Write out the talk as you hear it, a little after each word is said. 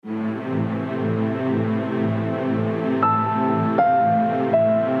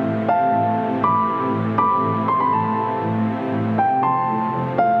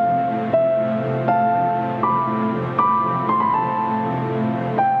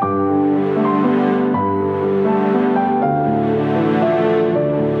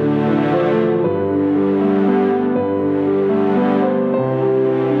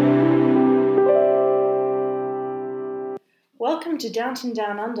to Downton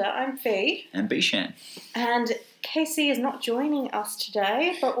Down Under. I'm Fee. And Bishan. And Casey is not joining us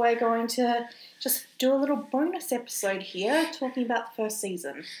today, but we're going to just do a little bonus episode here talking about the first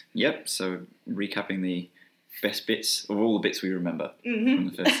season. Yep, so recapping the best bits of all the bits we remember from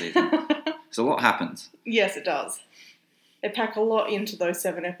the first season. So a lot happens. Yes, it does. They pack a lot into those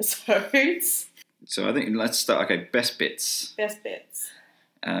 7 episodes. So I think let's start. Okay, best bits. Best bits.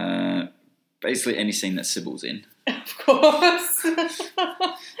 Basically any scene that Sybil's in. Of course.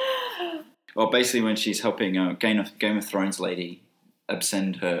 Well, basically when she's helping Game of Thrones lady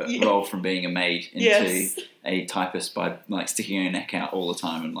ascend her role from being a maid into a typist by like sticking her neck out all the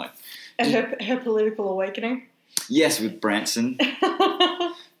time and her political awakening. Yes, with Branson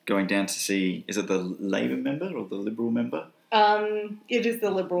going down to see, is it the Labour member or the Liberal member? It is the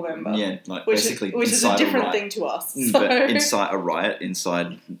Liberal member. Yeah, which is a different thing to us. So. But incite a riot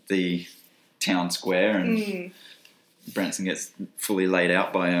inside the town square, and Branson gets fully laid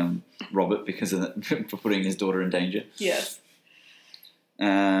out by Robert because of that, for putting his daughter in danger. Yes.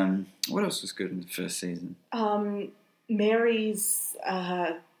 What else was good in the first season? Mary's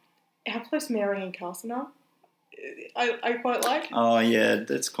how close Mary and Carson are. I quite like. Oh yeah,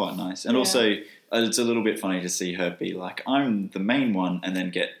 that's quite nice. And also, it's a little bit funny to see her be like, I'm the main one, and then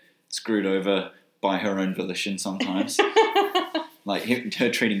get screwed over by her own volition sometimes. Like her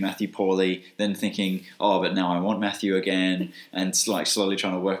treating Matthew poorly, then thinking, oh, but now I want Matthew again, and like slowly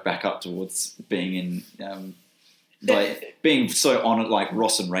trying to work back up towards being in, being so on it, like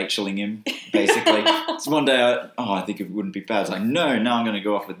Ross and Racheling him, basically. So one day, I think it wouldn't be bad. It's like, no, now I'm going to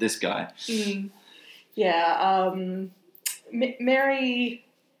go off with this guy. Yeah, Mary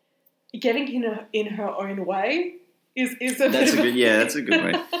getting in her own way is that's a good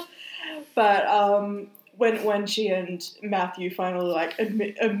way. But when she and Matthew finally like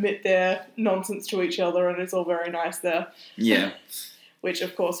admit their nonsense to each other, and it's all very nice there. Yeah. Which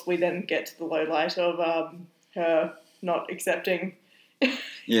of course we then get to the low light of her not accepting.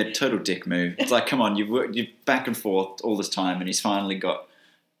 Yeah, total dick move. It's like, come on, you've back and forth all this time, and he's finally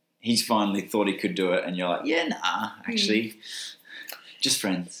thought he could do it, and you're like, yeah, nah, actually, just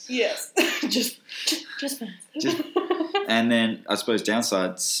friends. Yes, just friends. And then I suppose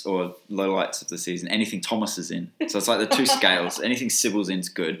downsides or lowlights of the season, anything Thomas is in. So it's like the two scales. Anything Sybil's in is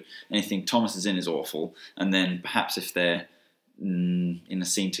good. Anything Thomas is in is awful. And then perhaps if they're in a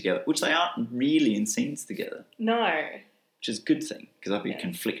scene together, which they aren't really in scenes together. No. Which is a good thing, because I'd be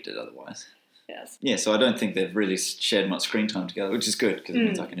conflicted otherwise. Yes. Yeah, so I don't think they've really shared much screen time together, which is good, because it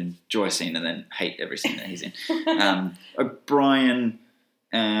means I can enjoy a scene and then hate every scene that he's in. O'Brien...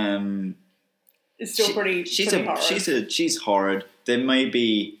 It's still pretty horrid. She's horrid. There may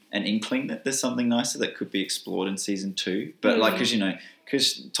be an inkling that there's something nicer that could be explored in season 2. But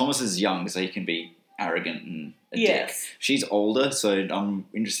because Thomas is young, so he can be arrogant and a dick. She's older, so I'm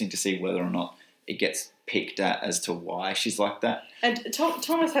interested to see whether or not it gets picked at as to why she's like that. And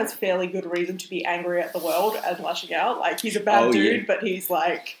Thomas has fairly good reason to be angry at the world and lashing out. Like, he's a bad dude, but he's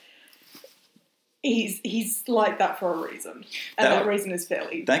like... He's like that for a reason, and that reason is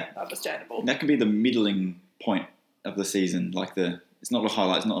fairly understandable. That can be the middling point of the season, like it's not a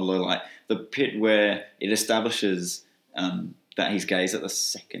highlight, it's not a low light. The bit where it establishes that he's gay is at the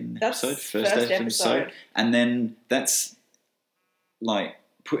first episode, and then that's like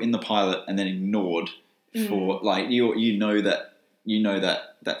put in the pilot and then ignored for like you know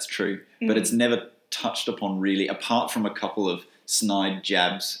that that's true, but it's never touched upon really, apart from a couple of snide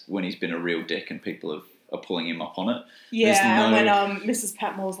jabs when he's been a real dick and people are pulling him up on it. Yeah, when Mrs.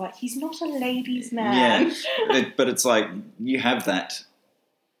 Patmore's like, he's not a ladies' man. Yeah, but it's like, you have that.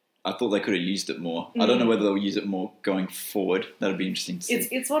 I thought they could have used it more. I don't know whether they'll use it more going forward. That'll be interesting to see.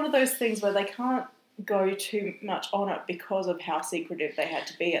 It's one of those things where they can't go too much on it because of how secretive they had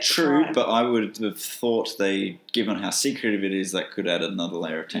to be at the time. True, but I would have thought given how secretive it is, that could add another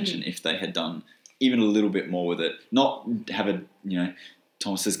layer of tension if they had done even a little bit more with it. Not have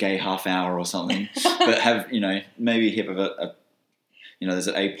Thomas's gay half hour or something, but have, maybe have there's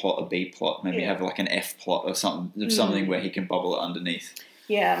an A plot, a B plot, maybe have like an F plot or something where he can bubble it underneath.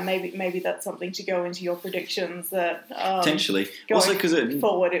 Yeah, maybe that's something to go into your predictions that... potentially. Also, because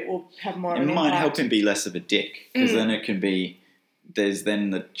forward it will have more of an impact. It might help him be less of a dick, because then it can be... There's then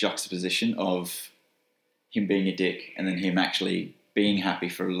the juxtaposition of him being a dick and then him actually being happy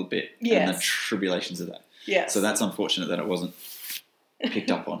for a little bit, and the tribulations of that. Yes. So that's unfortunate that it wasn't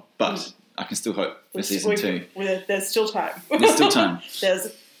picked up on. But I can still hope for season 2. There's still time. There's still time. There's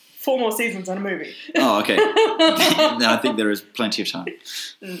 4 more seasons and a movie. Oh, okay. No, I think there is plenty of time.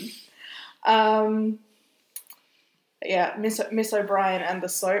 Yeah, Miss O'Brien and the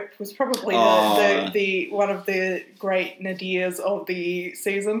soap was probably the one of the great nadirs of the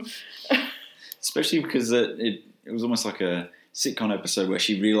season. Especially because it was almost like a sitcom episode where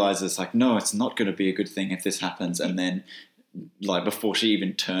she realizes, like, no, it's not going to be a good thing if this happens, and then, like, before she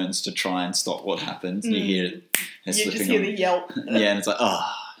even turns to try and stop what happens, you hear it. You just hear the yelp. Yeah, and it's like,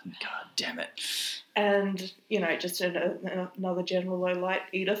 oh, god damn it. And, just another general low light,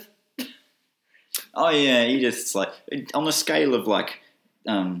 Edith. Oh yeah, Edith's like, on a scale of like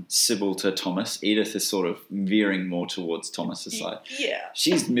Sybil to Thomas, Edith is sort of veering more towards Thomas's side. Yeah.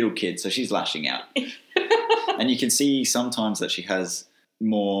 She's the middle kid, so she's lashing out. And you can see sometimes that she has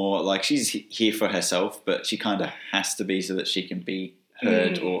more, like, she's here for herself, but she kind of has to be so that she can be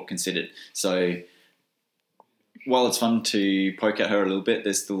heard or considered. So while it's fun to poke at her a little bit,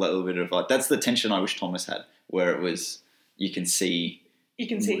 there's still that little bit of, like, that's the tension I wish Thomas had, where it was, you can see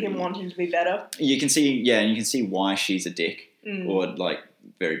him wanting to be better. You can see why she's a dick or, like,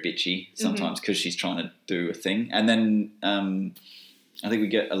 very bitchy sometimes because she's trying to do a thing. And then I think we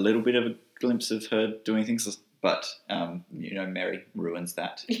get a little bit of a glimpse of her doing things, but, Mary ruins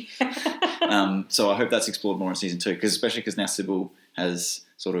that. So I hope that's explored more in season 2, especially because now Sybil has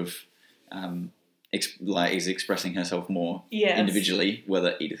sort of is expressing herself more individually,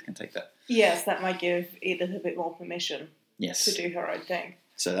 whether Edith can take that. Yes, that might give Edith a bit more permission. Yes. To do her own thing.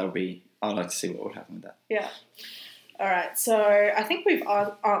 So that would be, I'd like to see what would happen with that. Yeah. All right. So I think we've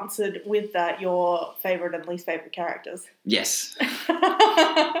answered with that your favourite and least favourite characters. Yes.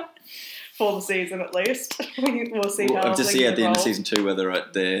 For the season, at least. We'll see how. We'll have to see at the end of season 2 whether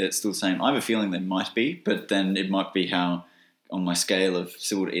they're still the same. I have a feeling they might be, but then it might be how, on my scale of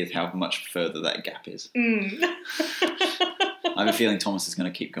Sybil to Edith, how much further that gap is. I have a feeling Thomas is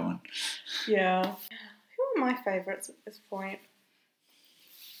going to keep going. Yeah. Who are my favourites at this point?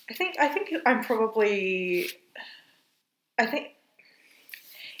 I think I'm probably... I think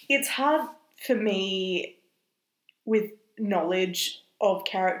it's hard for me with knowledge of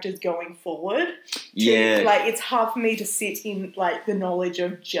characters going forward. It's hard for me to sit in, like, the knowledge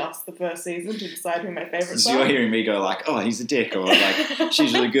of just the first season to decide who my favourites are. So you're hearing me go, like, oh, he's a dick, or, like,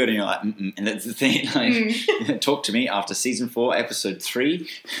 she's really good, and you're like, mm-mm. And that's the thing, like, talk to me after season 4, episode 3,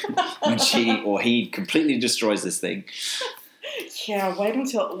 when she or he completely destroys this thing. Yeah, wait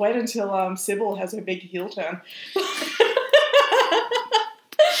until Sybil has her big heel turn.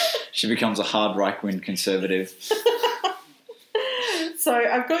 She becomes a hard right-wing conservative. So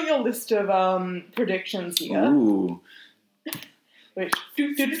I've got your list of predictions here. Ooh. Which,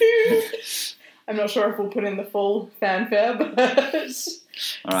 I'm not sure if we'll put in the full fanfare, but...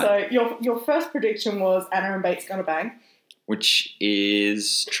 All right. So your first prediction was Anna and Bates gonna bang. Which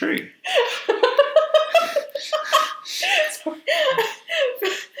is true.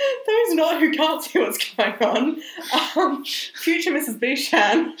 Those not who can't see what's going on, future Mrs.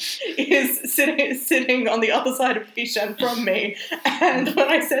 Bishan is sitting on the other side of Bishan from me, and when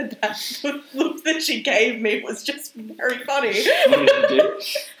I said that, the look that she gave me was just very funny. What did you do?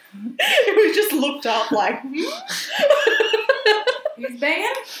 It was just looked up like, Who's banging?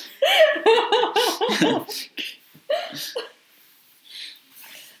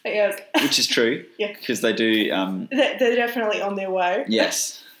 Yes. Which is true. Yeah. Because they do... They're definitely on their way.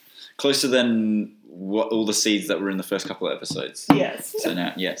 Yes. Closer than all the seeds that were in the first couple of episodes. Yes. So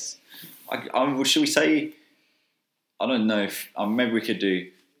now, yes. Should we say... I don't know if... maybe we could do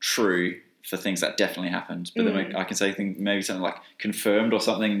true for things that definitely happened. But then I can say maybe something like confirmed or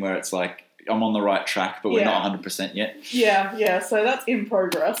something where it's like, I'm on the right track, but we're not 100% yet. Yeah. So that's in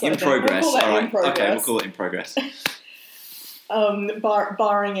progress. In progress. All right. Okay, we'll call it in progress.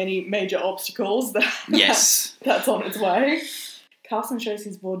 Barring any major obstacles, that's on its way. Carson shows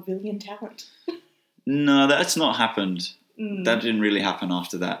his vaudevillian talent. No, that's not happened. That didn't really happen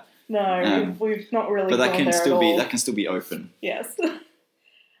after that. No, we've not really. But that gone can there still at be all. that can still be open. Yes.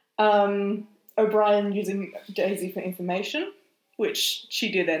 O'Brien using Daisy for information, which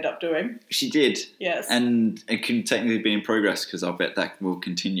she did end up doing. She did. Yes. And it can technically be in progress because I'll bet that will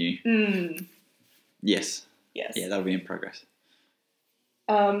continue. Yes. Yes. Yeah, that'll be in progress.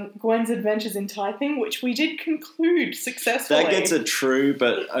 Gwen's adventures in typing, which we did conclude successfully. That gets a true,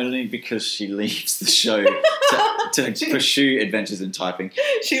 but only because she leaves the show to pursue adventures in typing.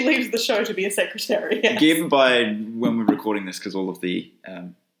 She leaves the show to be a secretary. Yes. Given by when we're recording this, because all of the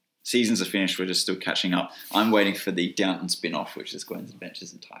seasons are finished, we're just still catching up. I'm waiting for the Downton spin-off, which is Gwen's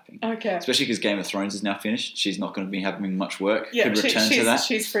adventures in typing. Okay. Especially because Game of Thrones is now finished. She's not going to be having much work. Yeah, could return to that.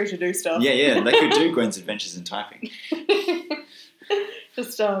 She's free to do stuff. Yeah. They could do Gwen's adventures in typing.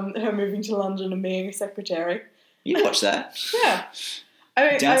 Just her moving to London and being a secretary. You'd watch that. Yeah.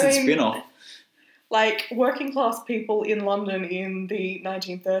 Downton spin-off. like working class people in London in the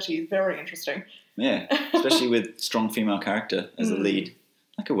 1930s. Very interesting. Yeah, especially with strong female character as a lead.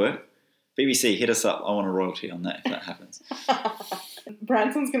 That could work. BBC, hit us up. I want a royalty on that if that happens.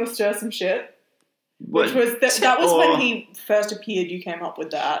 Branson's going to stir some shit. Which was that was when he first appeared. You came up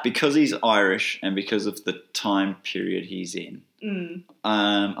with that because he's Irish and because of the time period he's in.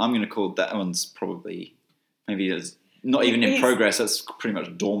 I'm going to call that one's probably maybe it's not even in progress. That's pretty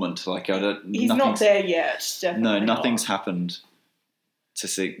much dormant. Like he's not there yet. Definitely no, nothing's happened to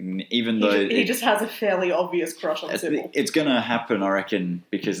see. Even though he just has a fairly obvious crush on Sybil. It's going to happen, I reckon,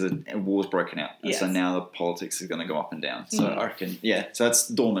 because the war's broken out, and so now the politics is going to go up and down. So I reckon, so that's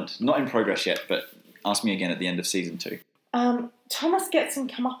dormant, not in progress yet, but. Ask me again at the end of season 2. Thomas gets some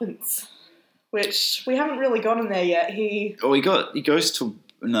comeuppance, which we haven't really gotten there yet. He goes to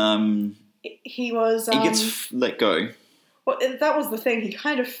he gets let go. Well, that was the thing. He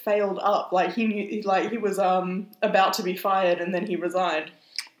kind of failed up. Like he knew, like he was about to be fired, and then he resigned.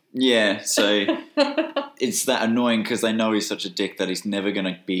 Yeah, so it's that annoying because they know he's such a dick that he's never going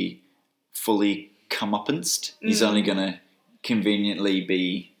to be fully comeuppance. He's only going to conveniently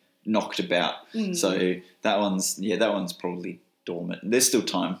be knocked about. So that one's probably dormant. There's still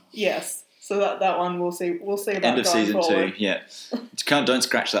time. Yes. So that one we'll see about end of season forward. 2. Yeah. Don't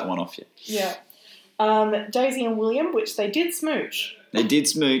scratch that one off yet. Yeah. Daisy and William, which they did smooch. They did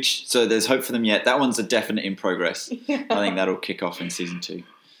smooch, so there's hope for them yet. That one's a definite in progress. Yeah. I think that'll kick off in season 2.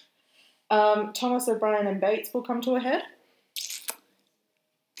 Thomas O'Brien and Bates will come to a head.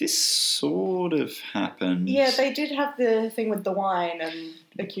 This sort of happened. Yeah, they did have the thing with the wine and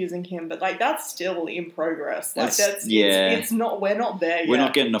accusing him, but like that's still in progress. Like it's not. We're not there yet. We're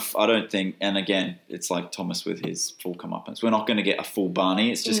not getting I don't think. And again, it's like Thomas with his full comeuppance. We're not going to get a full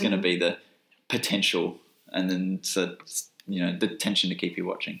Barney. It's just going to be the potential, and then the tension to keep you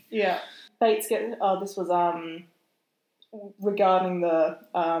watching. Yeah, Bates get. This was regarding the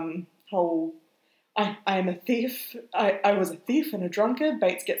whole. I am a thief. I was a thief and a drunkard.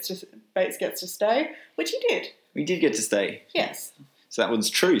 Bates gets to stay, which he did. We did get to stay. Yes. So that one's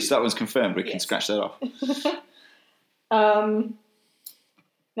true. So that one's confirmed. We can scratch that off.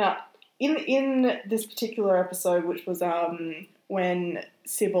 Now, in this particular episode, which was when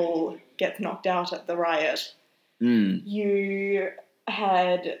Sybil gets knocked out at the riot, you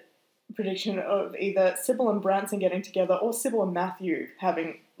had a prediction of either Sybil and Branson getting together or Sybil and Matthew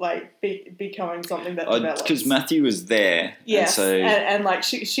having becoming something that develops. Because Matthew was there. Yes, and like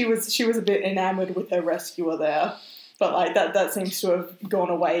she was a bit enamoured with her rescuer there. But like that seems to have gone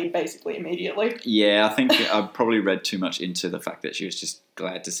away basically immediately. Yeah, I think I probably read too much into the fact that she was just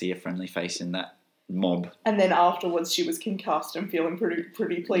glad to see a friendly face in that mob. And then afterwards, she was concussed and feeling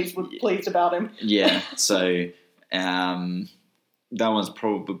pretty pleased about him. Yeah, so that one's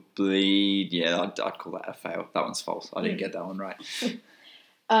probably I'd call that a fail. That one's false. I didn't get that one right.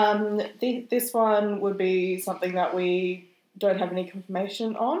 This one would be something that we don't have any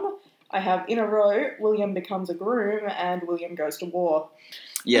confirmation on. I have in a row, William becomes a groom and William goes to war.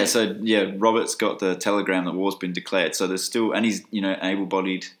 Yeah, so Robert's got the telegram that war's been declared. So there's still, and he's an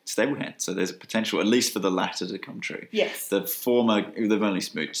able-bodied stable hand. So there's a potential, at least for the latter, to come true. Yes. The former, they've only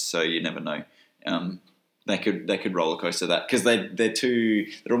smooched, so you never know. They could roller coaster that because they're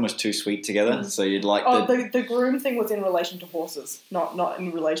almost too sweet together. Mm. So you'd like. The groom thing was in relation to horses, not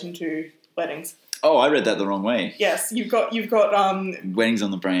in relation to weddings. Oh, I read that the wrong way. Yes, you've got weddings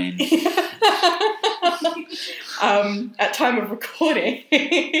on the brain. At time of recording,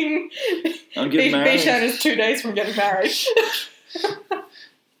 I'm getting married. Bishan is 2 days from getting married.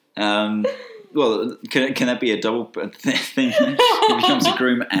 Well, can that be a double thing? He becomes a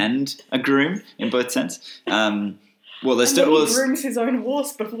groom and a groom in both sense. Well, there's still he grooms his own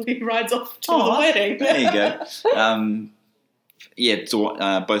horse before he rides off to the wedding. There you go.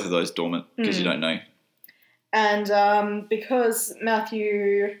 Both of those dormant because you don't know. And because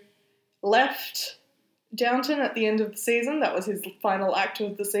Matthew left Downton at the end of the season, that was his final act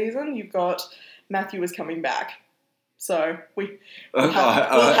of the season, you've got Matthew is coming back. So we'll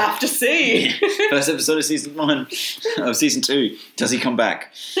have to see. First episode of season 2. Does he come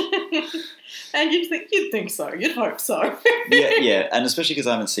back? And you'd think so. You'd hope so. yeah, and especially because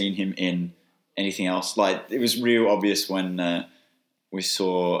I haven't seen him in anything else. Like it was real obvious when we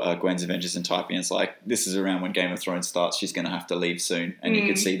saw Gwen's Adventures in Typing. It's like this is around when Game of Thrones starts. She's going to have to leave soon, and you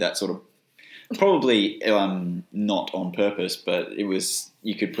could see that sort of probably not on purpose, but it was.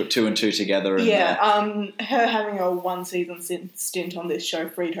 You could put 2 and 2 together. And, her having a 1-season stint on this show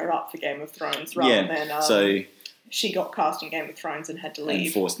freed her up for Game of Thrones rather than so she got cast in Game of Thrones and had to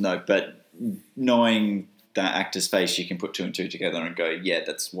leave. But knowing that actor's face, you can put 2 and 2 together and go, yeah,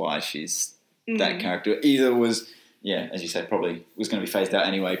 that's why she's that character. Either was, as you said, probably was going to be phased out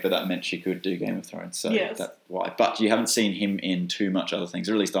anyway, but that meant she could do Game of Thrones. So that's why. But you haven't seen him in too much other things,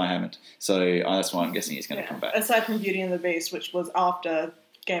 or at least I haven't. So that's why I'm guessing he's going to come back. Aside from Beauty and the Beast, which was after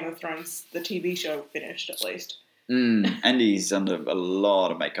Game of Thrones, the TV show finished at least. And he's under a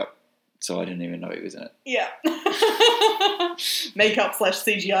lot of makeup, so I didn't even know he was in it. Yeah. Makeup /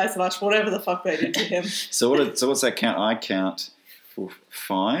 CGI / whatever the fuck they did to him. So what's that count? I count for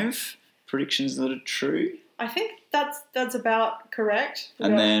 5 predictions that are true. I think that's about correct.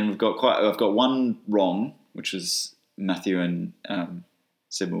 And then I've got one wrong, which was Matthew and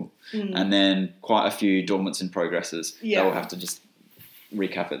Sybil, and then quite a few dormants and progresses that we'll have to just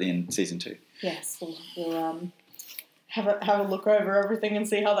recap at the end of season 2. Yes, we'll have a look over everything and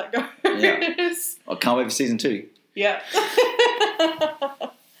see how that goes. Yeah. I can't wait for season 2. Yeah.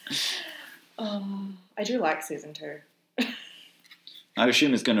 I do like season 2. I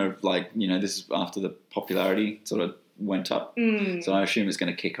assume it's going to, this is after the popularity sort of went up. So I assume it's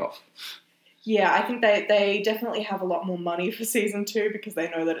going to kick off. Yeah, I think they definitely have a lot more money for season 2 because they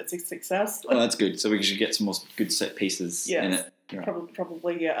know that it's a success. Oh, that's good. So we should get some more good set pieces in it. Right.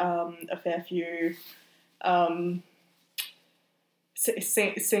 Probably a fair few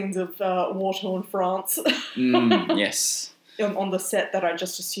scenes of war torn France. Yes. On the set that I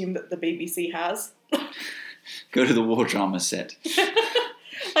just assume that the BBC has. Go to the war drama set.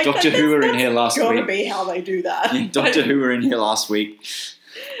 Doctor Who were in here last week. It's got to be how they do that. Yeah, Doctor Who were in here last week.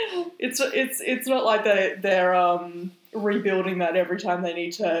 It's not like they're rebuilding that every time they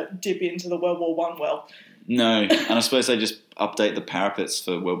need to dip into the World War I well. No, and I suppose they just update the parapets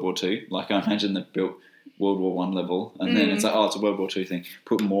for World War II. Like, I imagine they built World War I level, and then it's like, it's a World War II thing.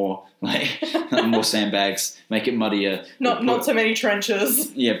 Put more, more sandbags, make it muddier. Not so many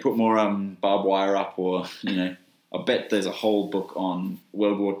trenches. Yeah, put more barbed wire up, or, I bet there's a whole book on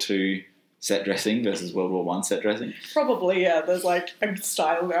World War II set dressing versus World War I set dressing. Probably, yeah. There's, a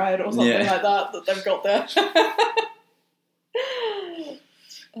style guide or something like that they've got there.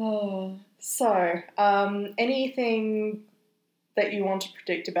 So, anything that you want to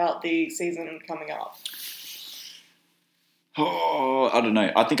predict about the season coming up? Oh, I don't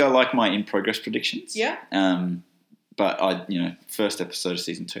know. I think I like my in-progress predictions. Yeah. But first episode of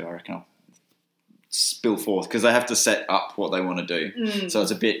season 2, I reckon I'll spill forth because they have to set up what they want to do. So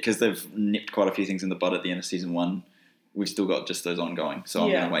it's a bit, because they've nipped quite a few things in the bud at the end of season 1. We've still got just those ongoing. So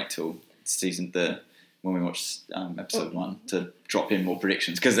I'm going to wait till when we watch episode 1 to drop in more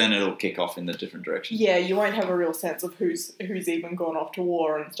predictions, because then it'll kick off in the different directions. Yeah, you won't have a real sense of who's even gone off to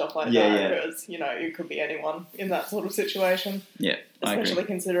war and stuff like that, because, it could be anyone in that sort of situation. Yeah, especially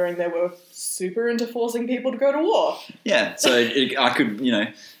considering they were super into forcing people to go to war. Yeah, so I could,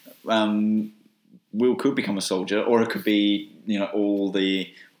 Will could become a soldier, or it could be, all the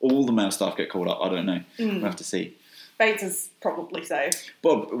male staff get called up. I don't know. We'll have to see. Bates is probably safe.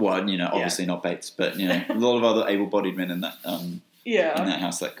 Well, obviously not Bates, but a lot of other able-bodied men in that in that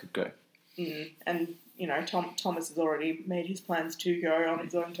house that could go. And Thomas has already made his plans to go on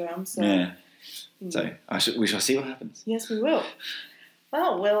his own terms. So. Yeah. So we shall see what happens. Yes, we will.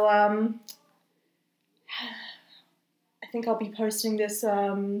 Well, we'll. I think I'll be posting this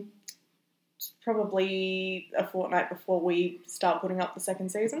probably a fortnight before we start putting up the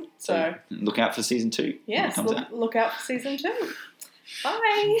second season. So look out for season 2. Yes, look out for season 2.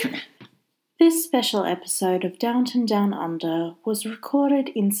 Bye. This special episode of Downton Down Under was recorded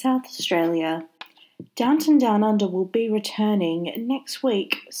in South Australia. Downton Down Under will be returning next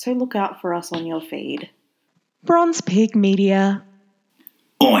week, so look out for us on your feed. Bronze Pig Media.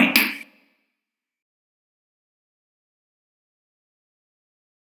 Oink!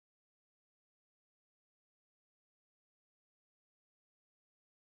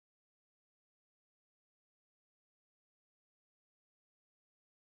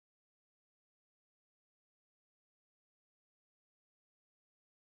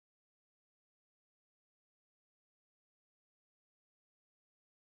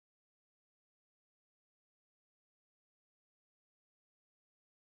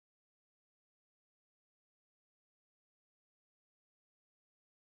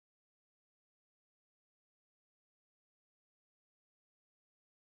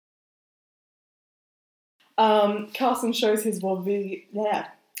 Carson shows his